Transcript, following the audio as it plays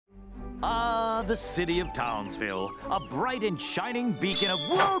Ah, the city of Townsville. A bright and shining beacon of...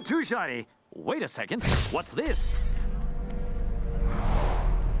 Whoa, too shiny! Wait a second. What's this?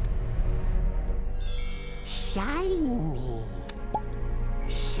 Shiny.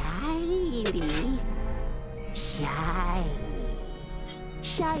 Shiny. Shiny.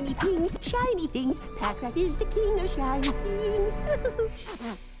 Shiny things, shiny things. Pack-Rat is the king of shiny things.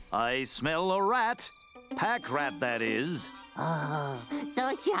 I smell a rat. Pack-Rat, that is. Oh,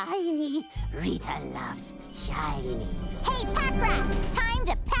 so shiny. Rita loves shiny. Hey, Pack-Rat! Time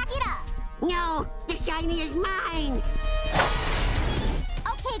to pack it up! No, the shiny is mine.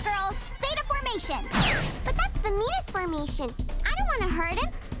 Okay, girls, theta formation. But that's the meanest formation. I don't want to hurt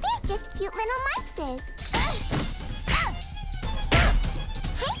him. They're just cute little mices.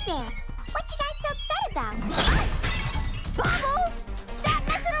 Hey there, what you guys so upset about? Bubbles! Stop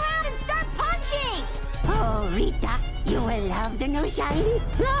messing around and start punching! Oh, Rita, you will love the new shiny.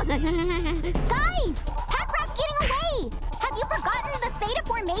 Guys, Pack-Rat's getting away! Have you forgotten the theta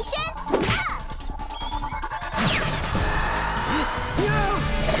formation? No!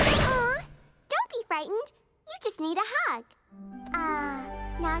 Aw, don't be frightened. You just need a hug.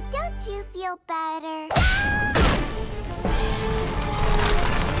 Now don't you feel better?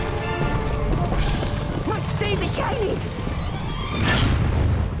 Must save the shiny.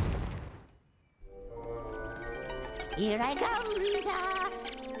 Here I come, Rita.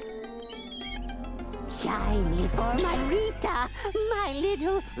 Shiny for my Rita, my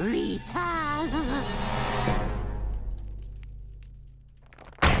little Rita.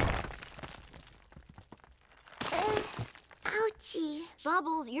 Ouchie.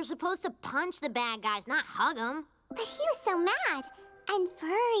 Bubbles, you're supposed to punch the bad guys, not hug them. But he was so mad and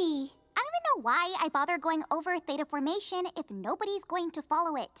furry. I don't even know why I bother going over theta formation if nobody's going to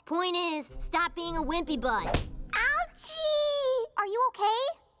follow it. Point is, stop being a wimpy butt. Ouchie! Are you okay?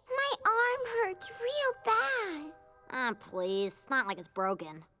 My arm hurts real bad. Ah, please. It's not like it's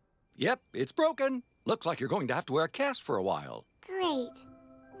broken. Yep, it's broken. Looks like you're going to have to wear a cast for a while. Great.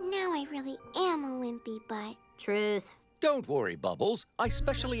 Now I really am a wimpy butt. Truth. Don't worry, Bubbles. I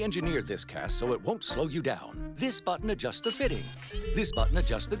specially engineered this cast so it won't slow you down. This button adjusts the fitting. This button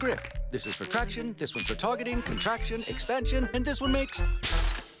adjusts the grip. This is for traction, this one's for targeting, contraction, expansion, and this one makes...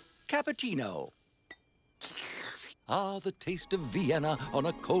 cappuccino. Ah, the taste of Vienna on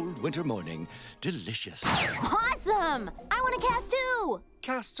a cold winter morning. Delicious. Awesome! I want a cast too!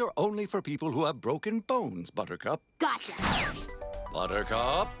 Casts are only for people who have broken bones, Buttercup. Gotcha.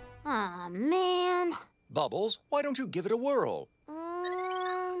 Buttercup? Aw, man. Bubbles, why don't you give it a whirl?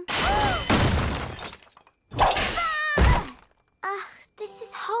 This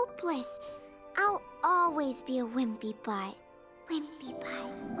is hopeless. I'll always be a wimpy butt. Wimpy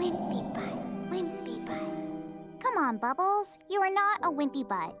butt, wimpy butt, wimpy butt. Come on, Bubbles. You are not a wimpy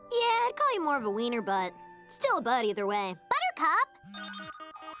butt. Yeah, I'd call you more of a wiener butt. Still a butt either way. Buttercup?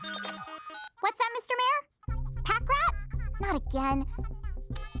 What's that, Mr. Mayor? Pack-Rat? Not again.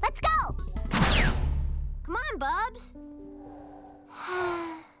 Let's go! Come on, Bubs.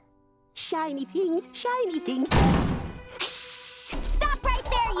 Shiny things, shiny things. Stop right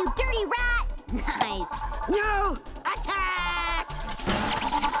there, you dirty rat! Nice. No! Attack!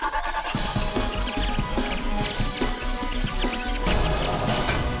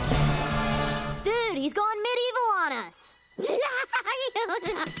 Dude, he's gone medieval on us.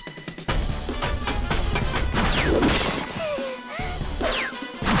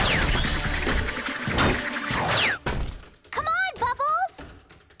 Come on, Bubbles!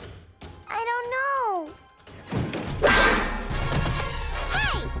 I don't know.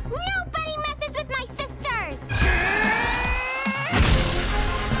 Hey! Nobody messes with my sisters!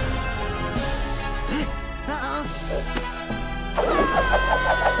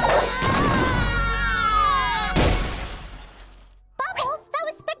 Bubbles, that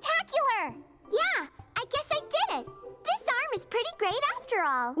was spectacular! Yeah, I guess I did it. This arm is pretty great after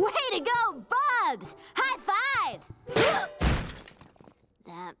all. Way to go, Bubs! High five!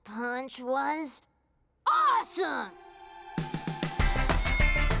 That punch was awesome!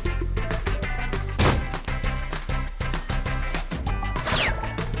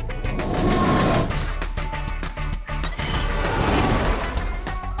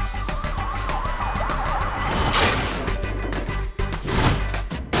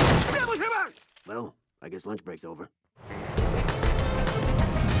 Well, I guess lunch break's over.